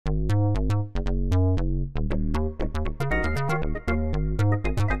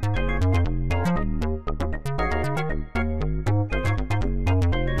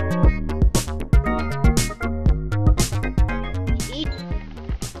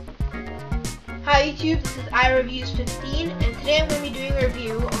Hi YouTube, this is iReviews15, and today I'm going to be doing a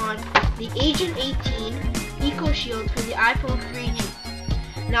review on the Agent 18 Eco Shield for the iPhone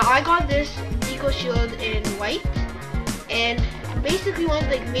 3G. Now I got this Eco Shield in white, and basically one of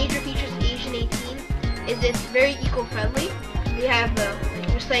the major features of Agent 18 is it's very eco-friendly. We have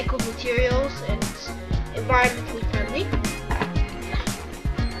recycled materials and it's environmentally friendly.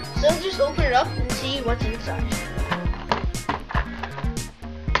 So let's just open it up and see what's inside.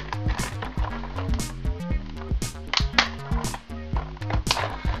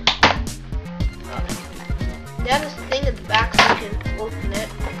 Now this thing at the back so you can open it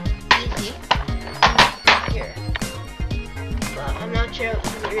easy. Here. But I'm not sure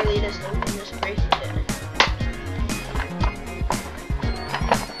if it really does open this bracelet.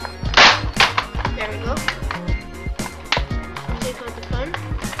 There we go. Take out the phone.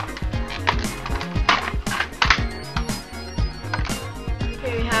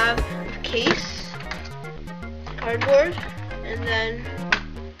 Here we have the case, cardboard, and then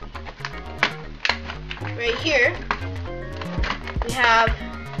right here we have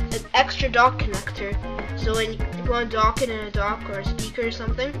an extra dock connector, so when you want to dock it in a dock or a speaker or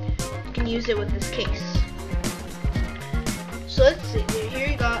something, you can use it with this case. So let's see, here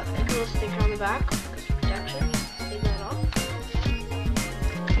you got a little sticker on the back for protection. Take that off.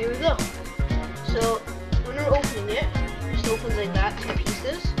 Here we go. So when we're opening it, it just opens like that, 2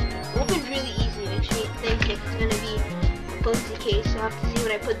 pieces. It opens really easy. It makes me think it's going to be a flimsy case, so I'll have to see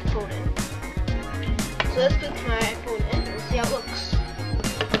when I put the phone in. So let's put my iPhone in and see how it looks.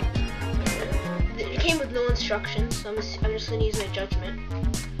 It came with no instructions, so I'm just going to use my judgment.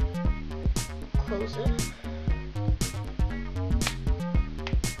 Close it.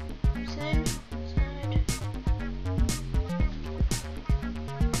 Inside.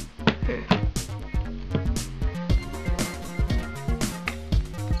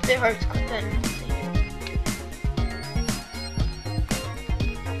 It's a bit hard to clip in.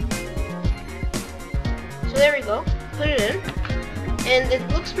 So there we go, put it in, and it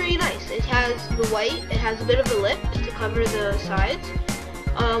looks pretty nice. It has the white, it has a bit of a lip to cover the sides.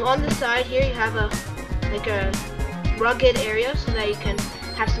 On the side here you have a rugged area so that you can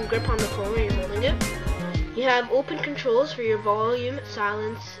have some grip on the phone when you're holding it. You have open controls for your volume,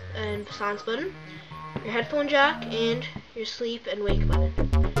 silence, and silence button, your headphone jack, and your sleep and wake button.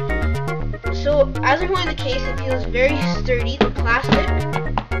 So as I'm holding the case, it feels very sturdy. The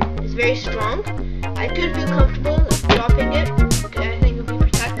plastic is very strong. I could feel comfortable dropping it. I think it'll be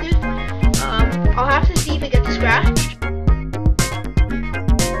protected. I'll have to see if it gets scratched.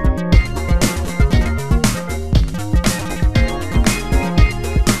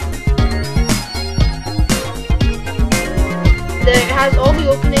 It has all the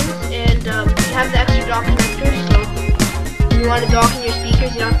openings, and you have the extra dock connectors, so if you want to dock in your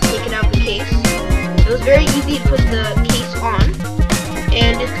speakers, you don't have to take it out of the case. It was very easy to put the case on,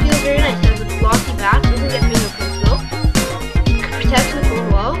 and it feels very nice. It has a glossy back, doesn't get fingerprints though. It protects the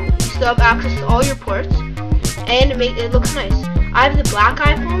phone well. You still have access to all your ports, and it looks nice. I have the black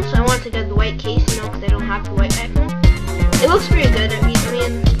iPhone, so I wanted to get the white case, because I don't have the white iPhone. It looks pretty good. I mean,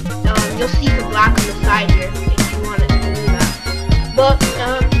 you'll see the black on the side here if you want it to do that. But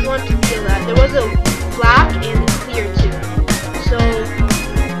if you want to feel that, there was a black and